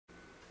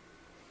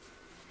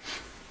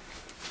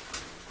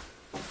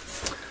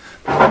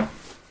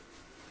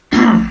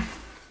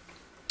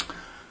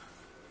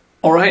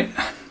Alright,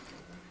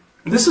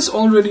 this is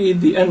already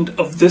the end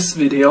of this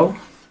video.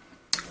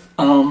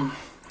 And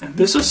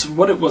this is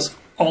what it was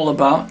all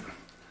about.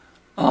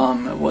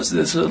 It was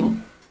this little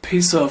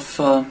piece of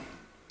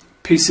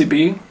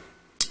PCB.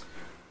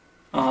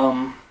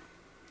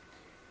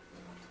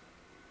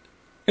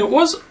 It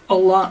was a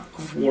lot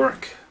of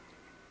work,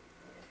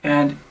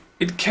 and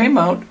it came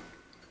out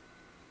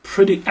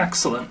pretty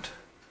excellent.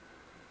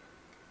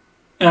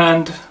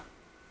 And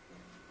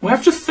we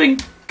have to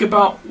think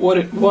about what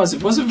it was.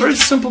 It was a very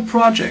simple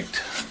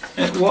project.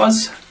 It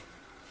was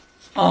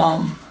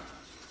a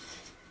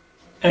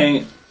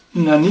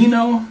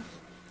Nanino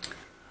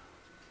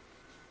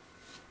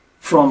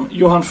from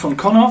Johann von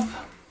Konopf.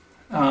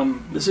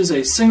 This is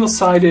a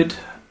single-sided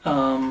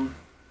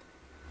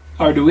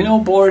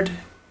Arduino board.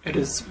 It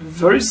is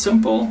very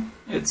simple,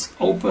 it's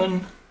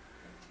open,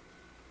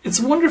 it's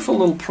a wonderful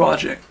little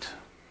project.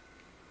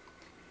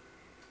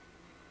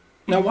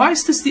 Now, why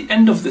is this the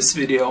end of this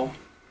video?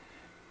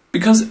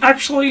 Because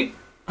actually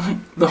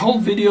the whole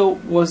video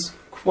was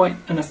quite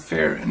an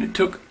affair, and it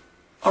took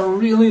a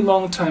really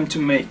long time to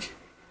make.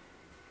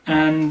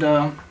 And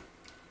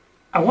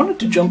I wanted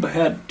to jump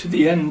ahead to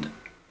the end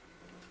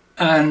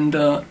and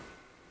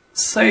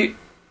say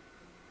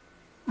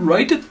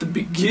right at the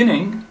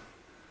beginning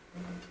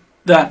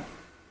that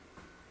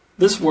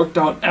this worked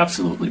out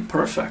absolutely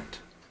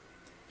perfect.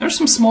 There's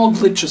some small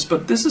glitches,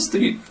 but this is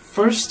the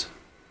first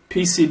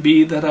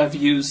PCB that I've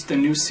used the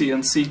new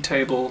CNC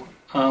table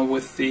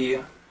with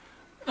the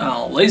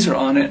laser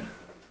on it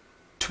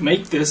to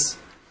make this,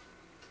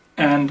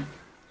 and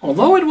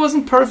although it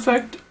wasn't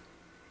perfect,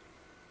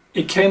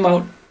 it came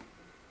out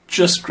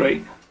just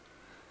great.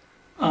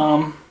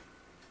 I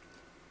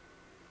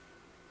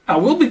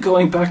will be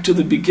going back to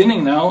the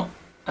beginning now,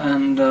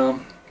 and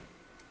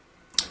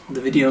the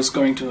video is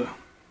going to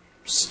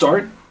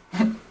start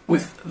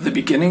with the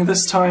beginning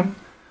this time,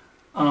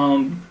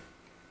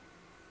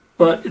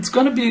 but it's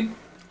going to be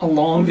a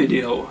long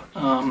video,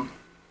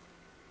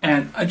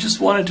 and I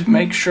just wanted to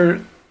make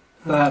sure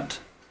that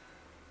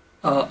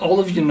all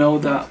of you know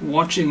that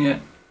watching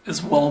it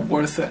is well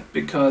worth it,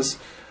 because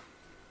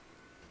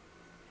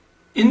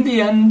in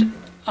the end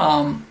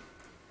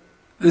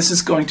this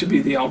is going to be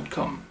the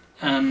outcome,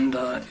 and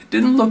it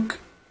didn't look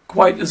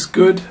quite as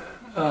good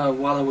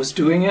while I was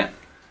doing it.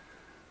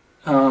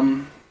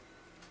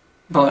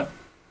 But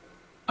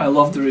I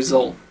love the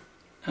result,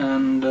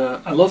 and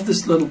I love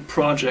this little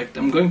project.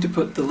 I'm going to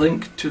put the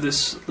link to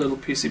this little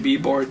PCB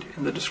board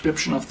in the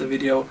description of the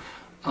video.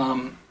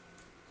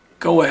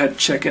 Go ahead,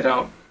 check it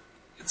out.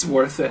 It's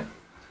worth it.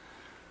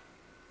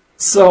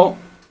 So,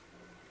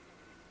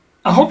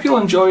 I hope you'll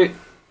enjoy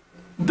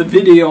the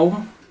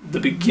video,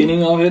 the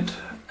beginning of it,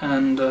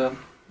 and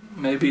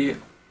maybe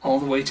all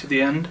the way to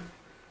the end.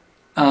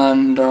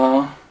 And,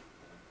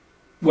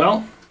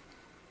 well,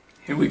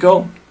 here we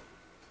go.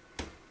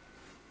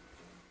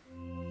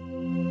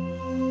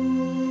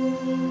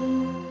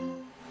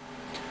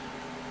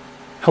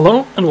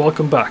 Hello and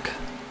welcome back.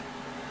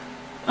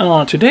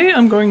 Today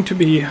I'm going to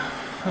be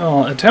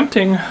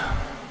attempting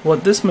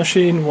what this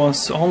machine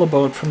was all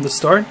about from the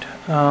start.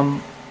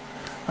 I'm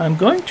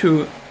going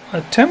to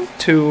attempt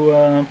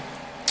to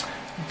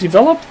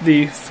develop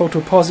the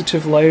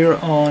photopositive layer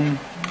on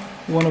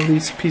one of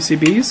these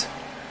PCBs,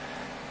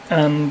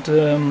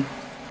 and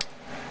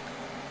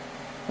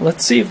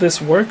let's see if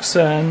this works,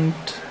 and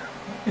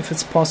if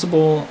it's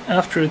possible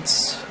after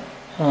it's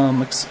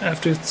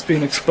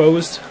been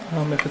exposed,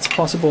 if it's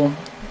possible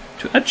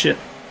to etch it.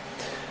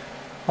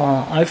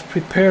 I've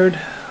prepared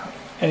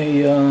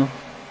a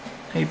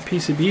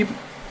PCB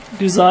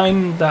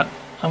design that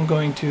I'm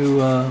going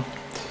to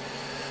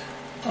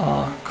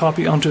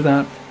copy onto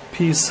that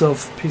piece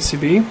of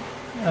PCB,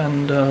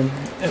 and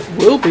it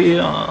will be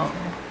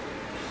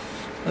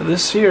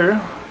this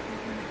here.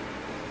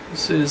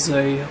 This is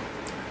a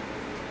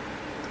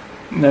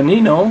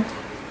Nanino,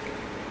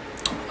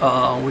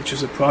 which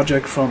is a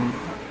project from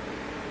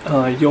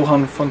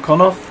Johann von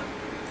Konopf,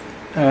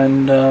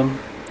 and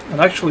it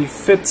actually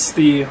fits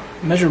the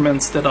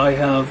measurements that I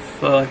have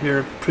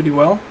here pretty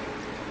well.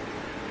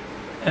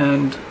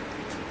 And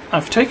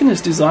I've taken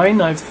his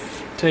design,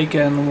 I've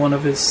taken one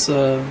of his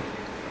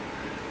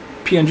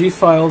PNG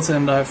files,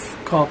 and I've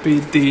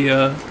copied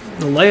the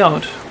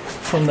layout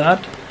from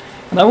that,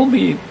 and I will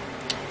be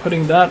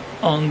putting that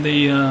on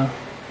the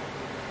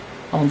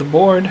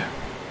board.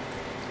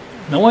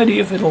 No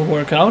idea if it'll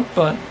work out,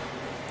 but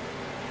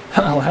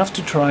I'll have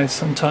to try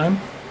sometime.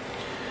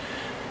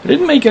 I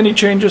didn't make any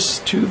changes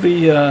to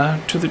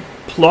the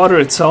plotter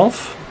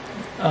itself.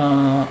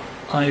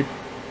 I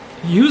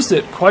used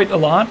it quite a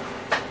lot.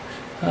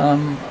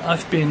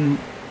 I've been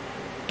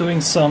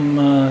doing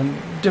some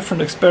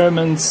different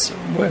experiments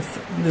with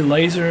the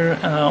laser,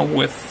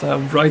 with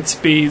write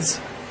speeds.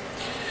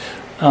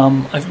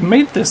 I've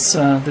made this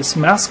this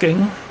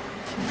masking,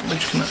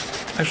 which can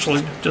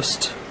actually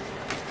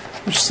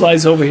which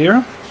slides over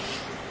here,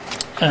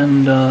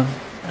 and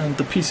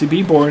the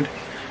PCB board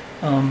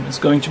is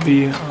going to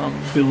be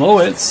below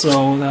it,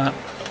 so that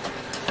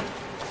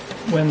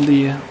when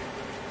the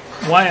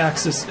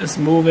y-axis is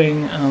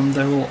moving,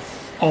 there will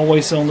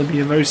always only be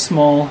a very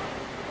small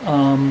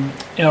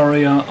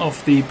area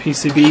of the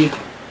PCB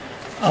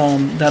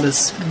that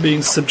is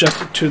being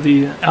subjected to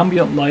the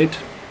ambient light,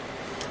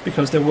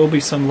 because there will be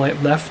some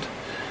light left,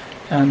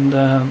 and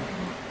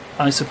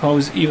I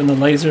suppose even the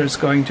laser is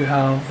going to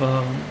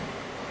have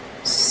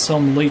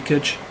some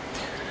leakage.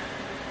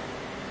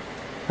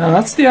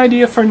 That's the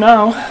idea for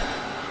now.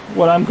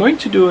 What I'm going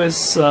to do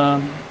is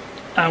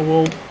I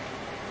will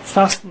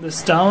fasten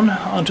this down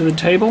onto the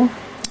table.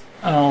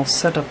 I'll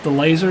set up the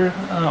laser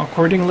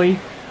accordingly.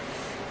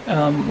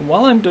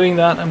 While I'm doing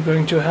that, I'm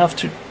going to have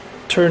to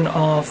turn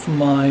off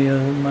my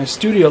my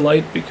studio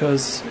light,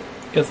 because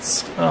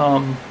it's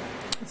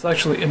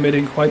actually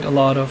emitting quite a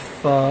lot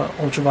of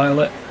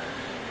ultraviolet,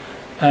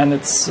 and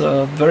it's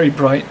very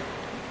bright,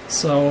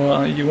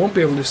 so you won't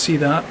be able to see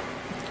that.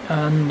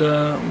 And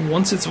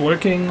once it's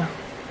working,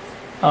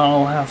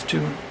 I'll have to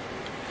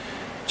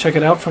check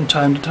it out from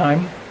time to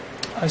time.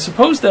 I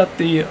suppose that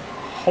the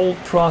whole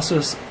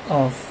process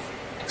of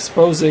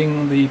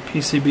exposing the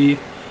PCB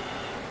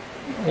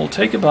will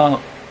take about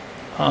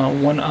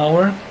 1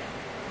 hour.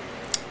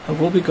 I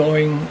will be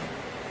going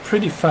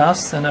pretty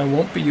fast, and I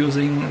won't be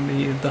using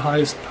the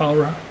highest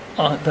power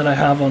that I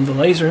have on the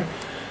laser.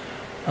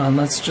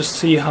 Let's just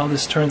see how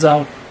this turns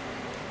out.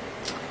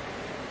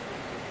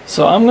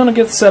 So I'm gonna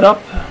get set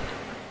up.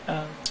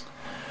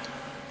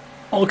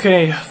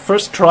 Okay,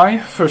 first try,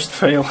 first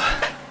fail.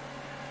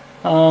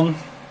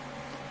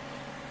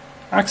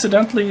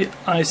 Accidentally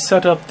I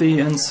set up the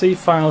NC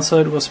file so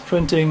it was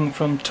printing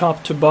from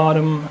top to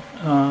bottom.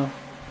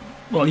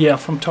 Well, yeah,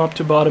 from top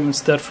to bottom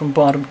instead from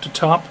bottom to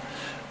top.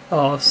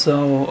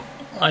 So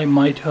I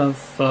might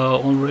have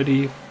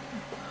already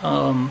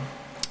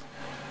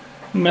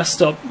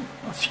messed up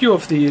a few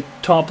of the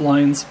top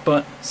lines,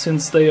 but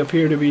since they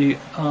appear to be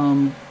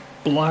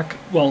black,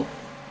 well,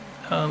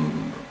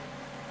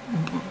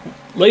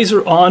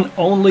 laser on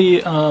only,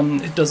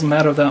 it doesn't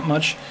matter that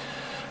much.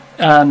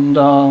 And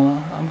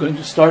I'm going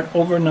to start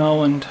over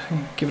now and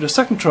give it a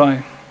second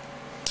try.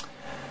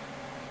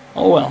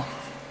 Oh well.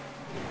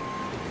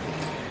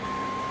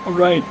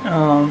 Alright,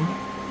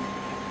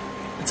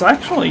 it's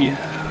actually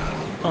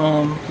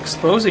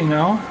exposing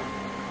now,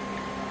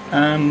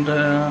 and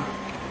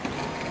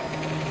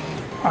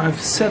I've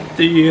set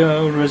the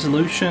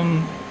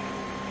resolution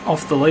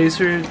of the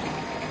laser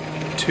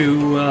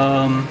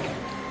to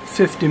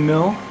 50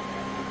 mil,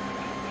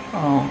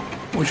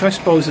 which I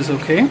suppose is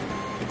okay.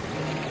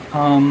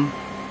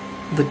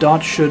 The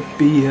dot should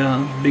be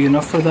big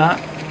enough for that,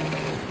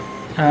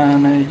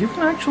 and you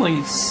can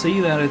actually see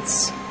that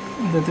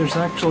there's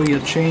actually a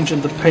change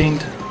in the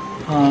paint,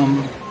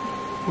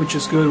 which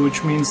is good,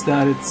 which means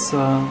that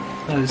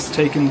it's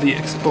taken the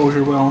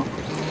exposure well.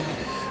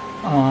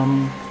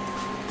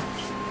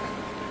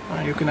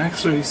 You can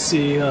actually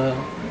see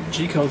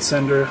G-code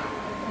sender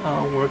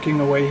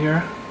working away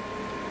here.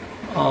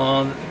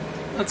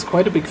 That's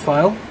quite a big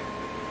file,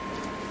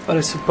 but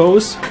I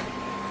suppose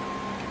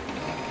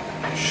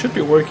should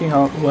be working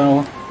out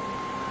well.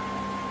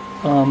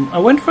 I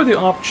went for the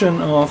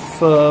option of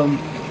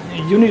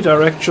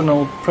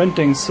unidirectional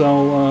printing,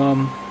 so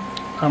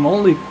I'm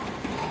only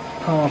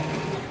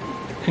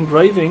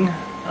engraving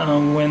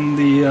when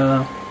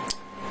the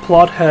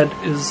plot head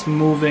is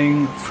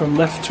moving from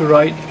left to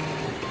right,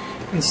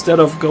 instead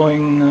of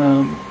going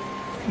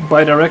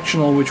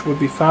bidirectional, which would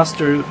be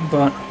faster,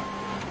 but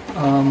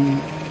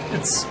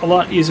it's a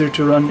lot easier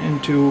to run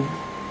into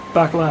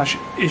backlash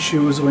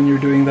issues when you're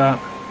doing that.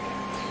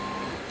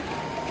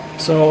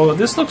 So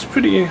this looks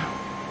pretty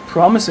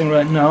promising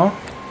right now.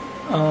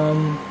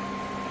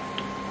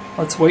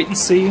 Let's wait and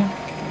see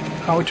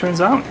how it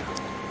turns out.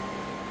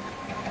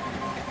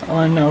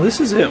 Now this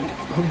is it,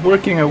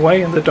 working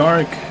away in the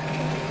dark,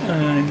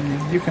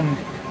 and you can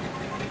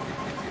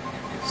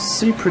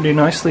see pretty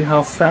nicely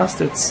how fast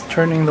it's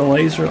turning the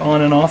laser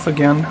on and off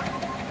again.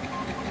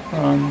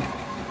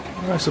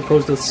 I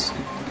suppose that's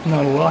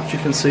not a lot you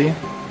can see,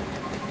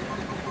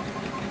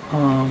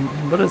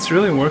 but it's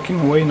really working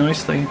away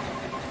nicely.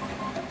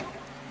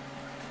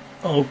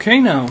 Okay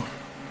now,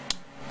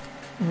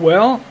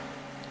 well,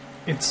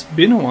 it's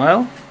been a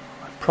while.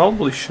 I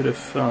probably should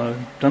have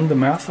done the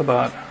math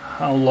about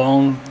how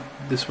long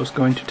this was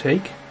going to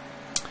take,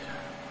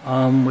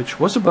 which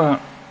was about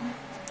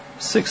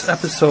 6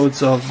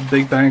 episodes of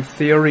Big Bang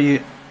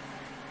Theory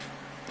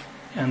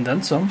and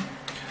then some.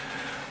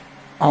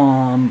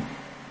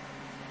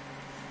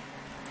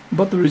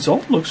 But the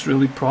result looks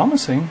really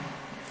promising.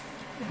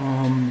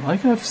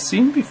 Like I've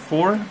seen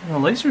before, the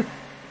laser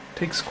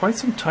takes quite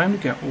some time to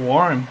get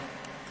warm.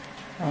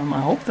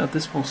 I hope that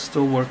this will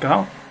still work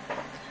out.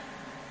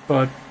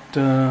 But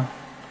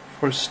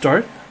for a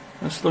start,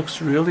 this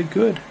looks really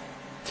good.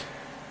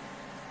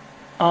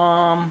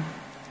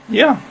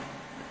 Yeah,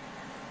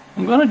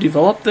 I'm gonna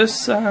develop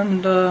this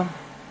and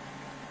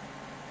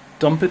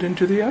dump it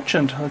into the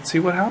etchant. Let's see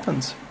what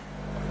happens.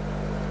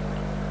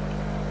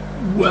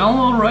 Well,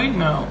 alright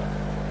now.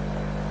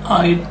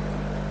 I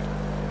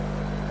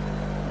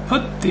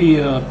put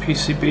the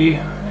PCB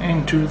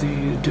into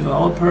the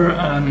developer,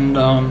 and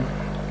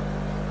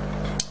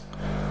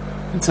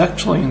it's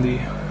actually in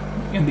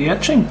the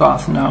etching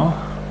path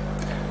now.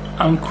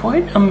 I'm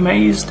quite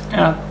amazed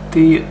at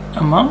the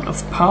amount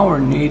of power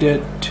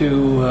needed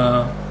to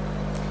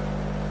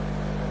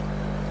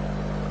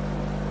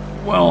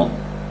well,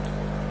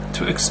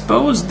 to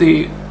expose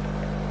the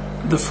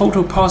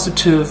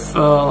photopositive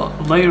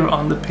layer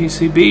on the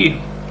PCB.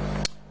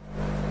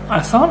 I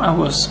thought I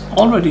was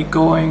already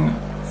going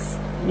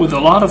with a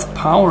lot of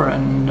power,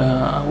 and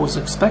I was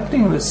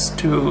expecting this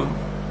to,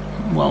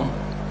 well,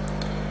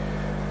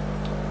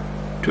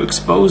 to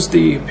expose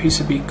the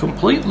PCB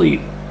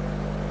completely,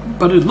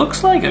 but it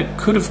looks like I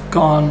could have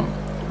gone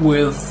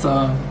with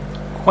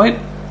quite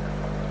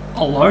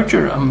a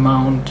larger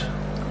amount.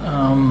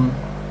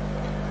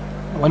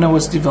 When I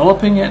was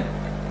developing it,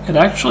 it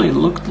actually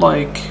looked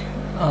like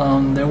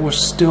there was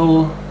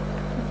still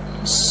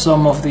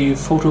some of the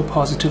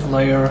photopositive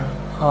layer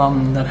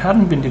that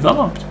hadn't been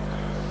developed,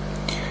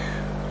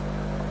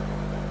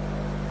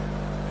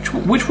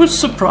 which was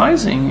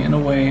surprising in a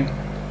way.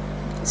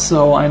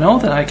 So I know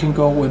that I can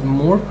go with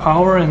more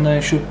power, and I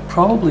should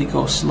probably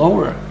go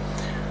slower,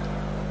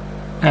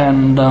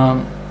 and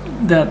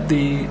that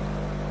the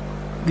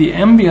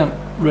ambient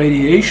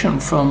radiation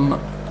from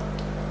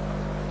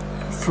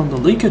the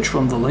leakage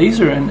from the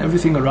laser and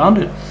everything around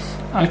it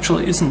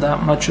actually isn't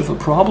that much of a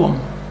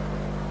problem.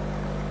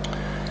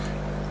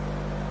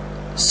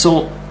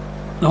 So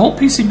the whole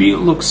PCB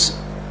looks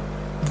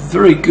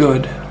very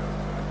good.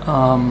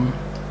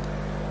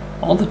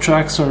 All the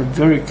tracks are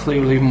very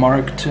clearly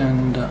marked,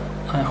 and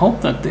I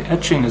hope that the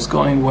etching is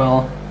going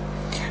well,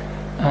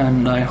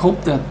 and I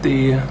hope that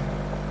the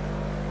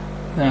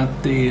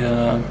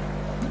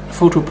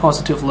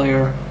photopositive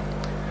layer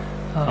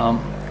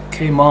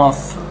came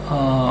off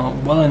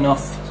well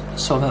enough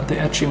so that the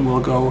etching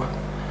will go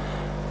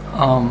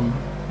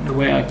the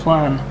way I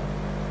plan.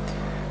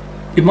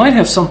 It might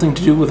have something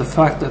to do with the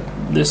fact that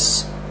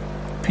this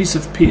piece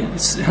of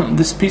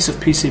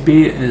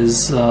PCB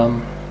is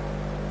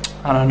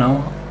I don't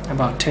know,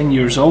 about 10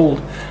 years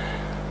old.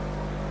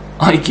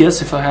 I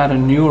guess if I had a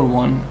newer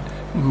one,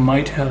 it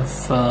might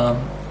have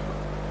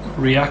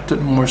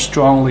reacted more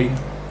strongly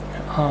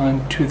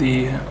to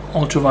the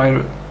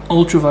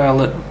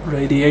ultraviolet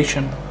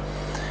radiation.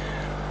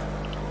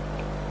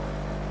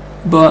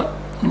 But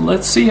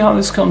let's see how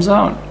this comes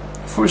out.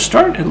 For a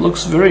start, it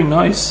looks very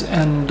nice,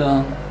 and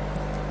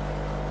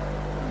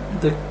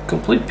the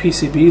complete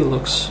PCB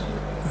looks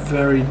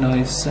very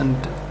nice and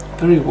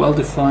very well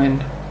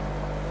defined.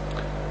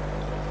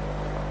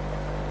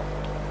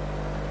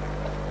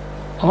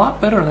 A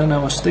lot better than I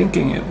was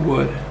thinking it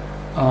would.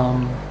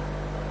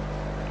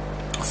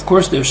 Of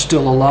course, there's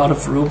still a lot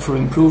of room for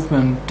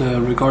improvement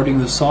regarding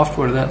the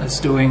software that is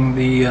doing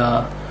the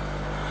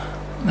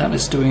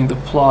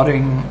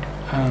plotting,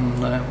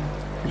 and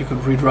you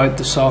could rewrite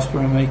the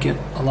software and make it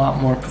a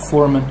lot more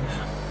performant.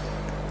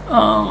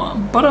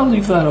 But I'll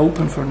leave that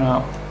open for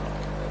now.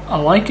 I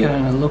like it,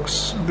 and it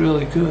looks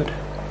really good.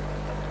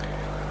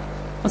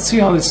 Let's see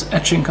how this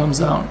etching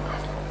comes out.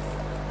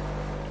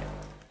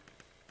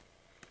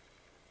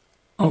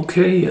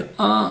 Okay,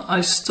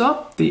 I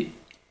stopped the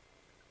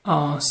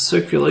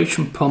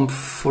circulation pump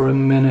for a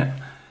minute.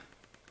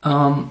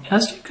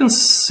 As you can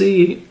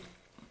see,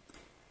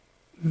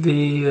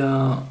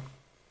 the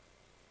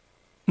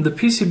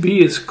PCB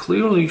is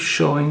clearly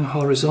showing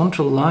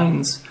horizontal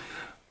lines,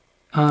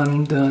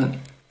 and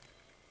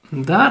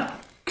that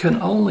can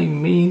only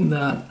mean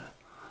that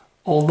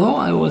although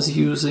I was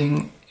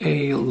using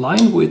a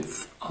line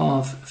width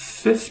of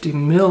 50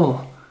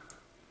 mil,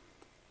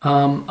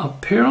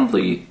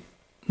 apparently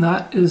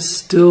that is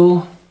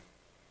still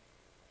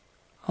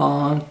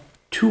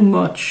too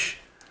much.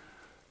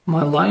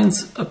 My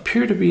lines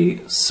appear to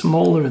be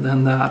smaller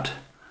than that.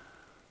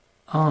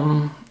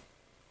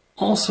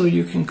 Also,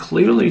 you can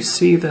clearly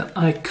see that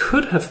I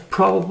could have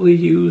probably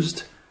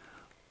used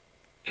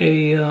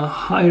a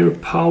higher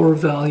power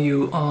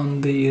value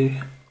on the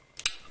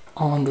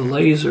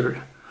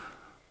laser.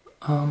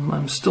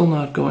 I'm still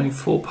not going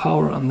full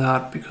power on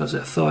that because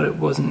I thought it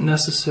wasn't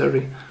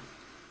necessary.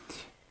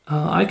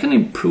 I can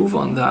improve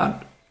on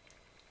that,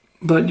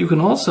 but you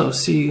can also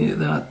see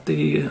that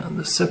the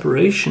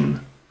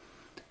separation,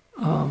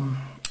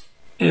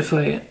 if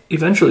I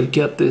eventually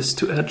get this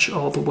to etch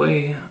all the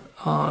way,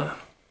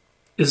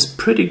 is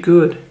pretty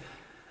good,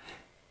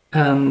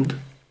 and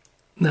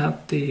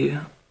that the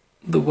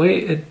way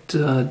it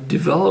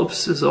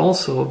develops is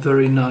also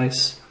very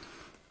nice.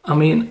 I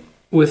mean,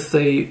 with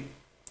a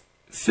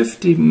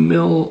 50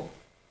 mil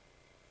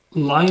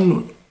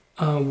line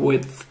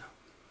width,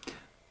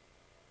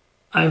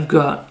 I've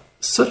got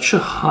such a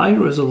high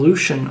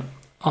resolution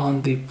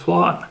on the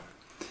plot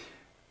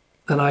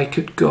that I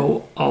could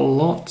go a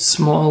lot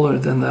smaller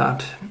than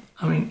that.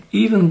 I mean,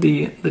 even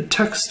the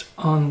text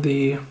on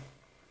the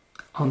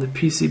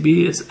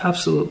PCB is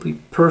absolutely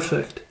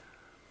perfect.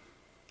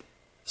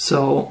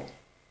 So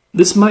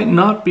this might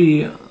not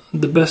be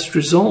the best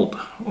result,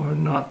 or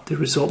not the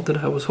result that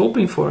I was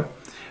hoping for,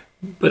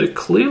 but it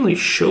clearly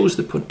shows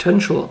the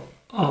potential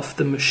of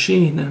the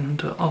machine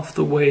and of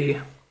the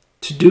way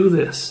to do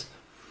this.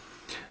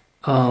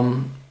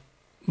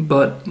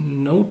 But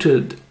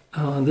noted,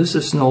 this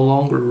is no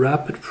longer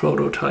rapid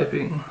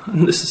prototyping,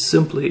 and this is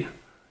simply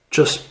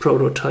just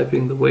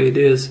prototyping the way it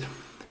is,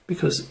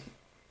 because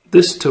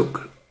this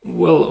took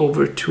well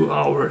over 2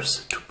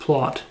 hours to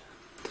plot.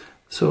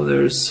 So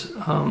there's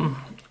a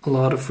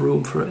lot of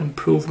room for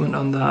improvement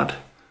on that,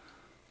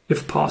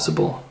 if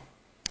possible.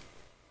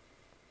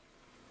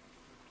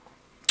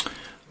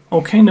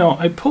 Okay, now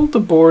I pulled the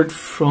board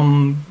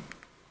from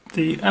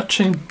the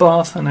etching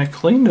bath and I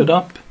cleaned it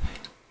up,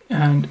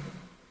 and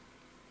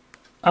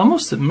I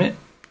must admit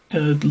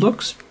it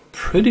looks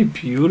pretty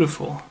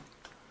beautiful.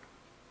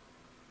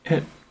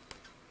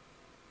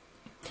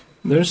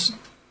 There's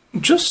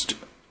just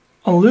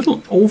a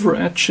little over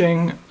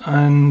etching,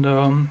 and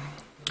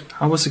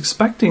I was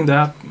expecting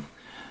that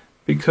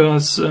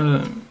because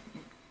of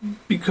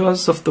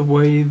the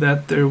way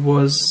that there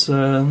were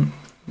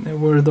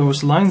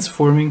those lines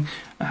forming.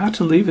 I had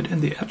to leave it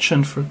in the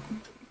etchant for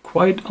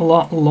quite a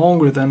lot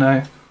longer than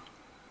I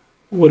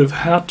would have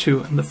had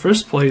to in the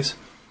first place,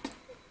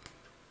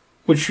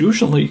 which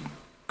usually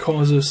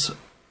causes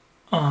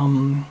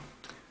a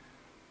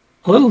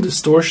little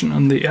distortion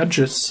on the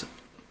edges,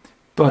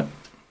 but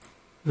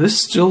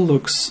this still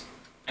looks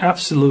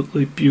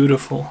absolutely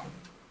beautiful.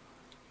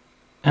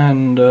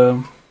 And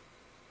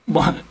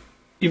well,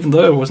 even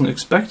though I wasn't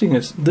expecting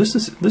it, this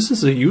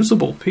is a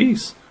usable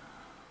piece.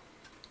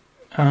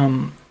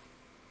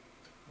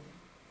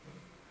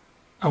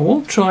 I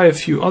will try a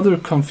few other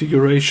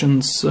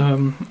configurations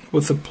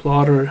with the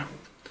plotter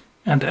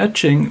and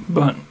etching,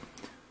 but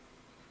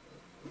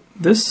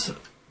this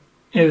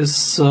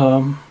is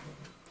a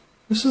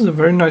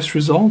very nice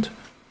result.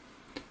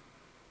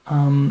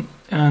 Given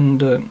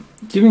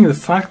the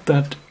fact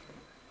that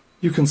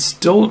you can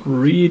still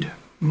read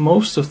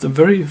most of the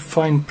very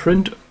fine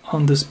print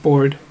on this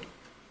board,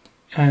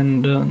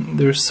 and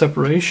there's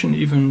separation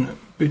even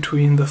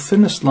between the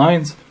thinnest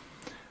lines,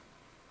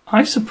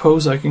 I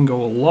suppose I can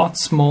go a lot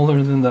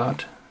smaller than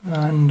that,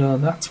 and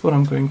that's what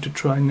I'm going to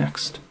try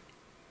next.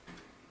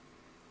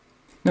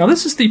 Now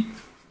this is the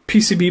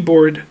PCB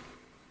board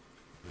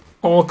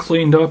all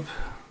cleaned up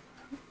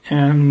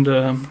and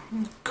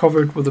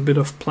covered with a bit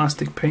of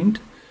plastic paint.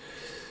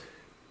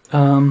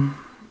 I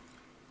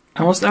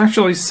must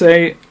actually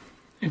say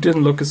it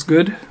didn't look as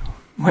good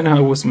when I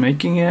was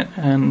making it,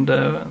 and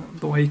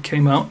the way it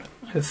came out,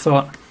 I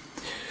thought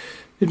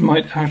it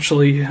might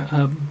actually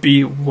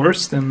be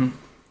worse than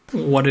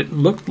what it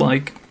looked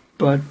like,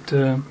 but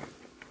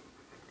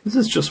this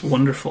is just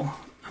wonderful.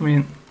 I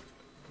mean,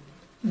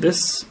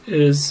 this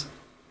is,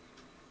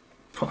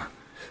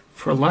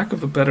 for lack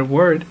of a better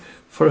word,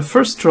 for a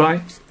first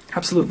try,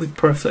 absolutely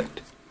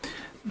perfect.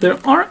 There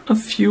are a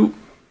few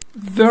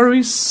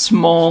very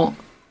small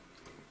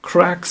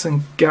cracks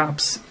and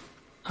gaps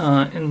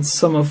in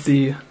some of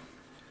the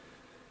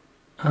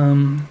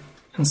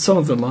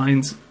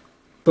lines,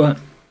 but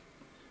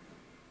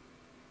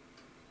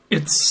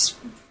it's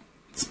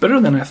better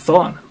than I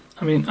thought.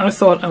 I mean, I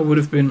thought I would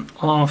have been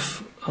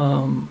off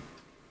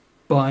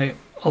by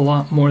a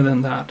lot more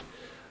than that.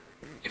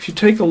 If you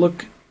take a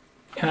look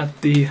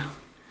at the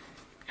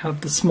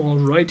small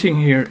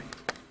writing here,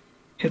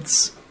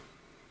 it's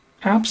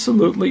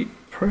absolutely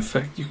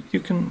perfect. You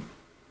can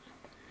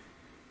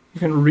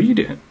read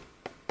it.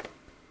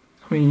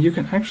 I mean, you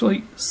can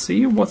actually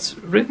see what's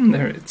written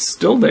there. It's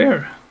still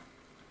there,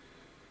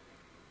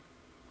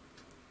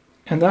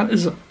 and that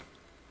is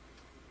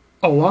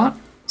a lot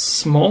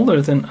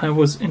smaller than I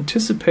was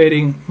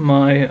anticipating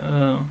my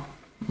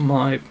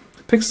my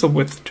pixel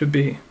width to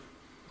be.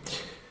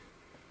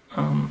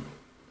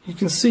 You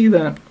can see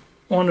that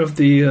one of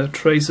the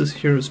traces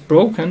here is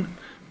broken,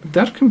 but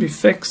that can be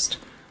fixed,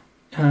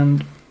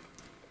 and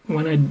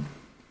when I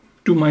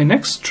do my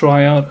next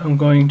tryout, I'm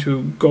going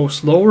to go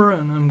slower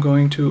and I'm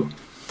going to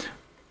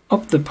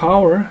up the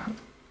power,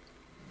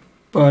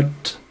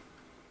 but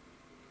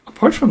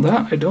apart from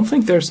that, I don't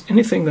think there's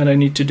anything that I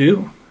need to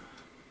do.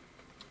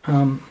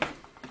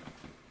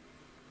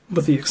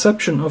 With the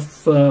exception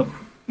of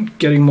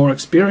getting more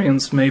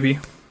experience, maybe.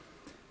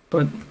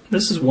 But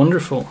this is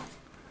wonderful.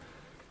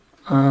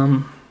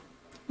 The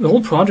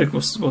whole project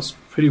was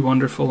pretty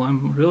wonderful.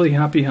 I'm really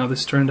happy how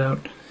this turned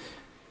out.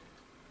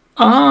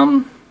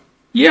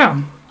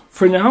 Yeah,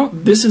 for now,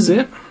 this is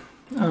it.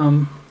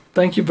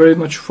 Thank you very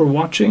much for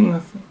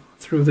watching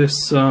through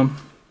this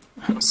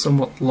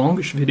somewhat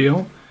longish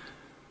video.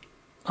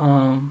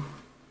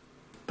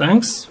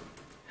 Thanks,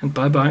 and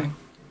bye-bye.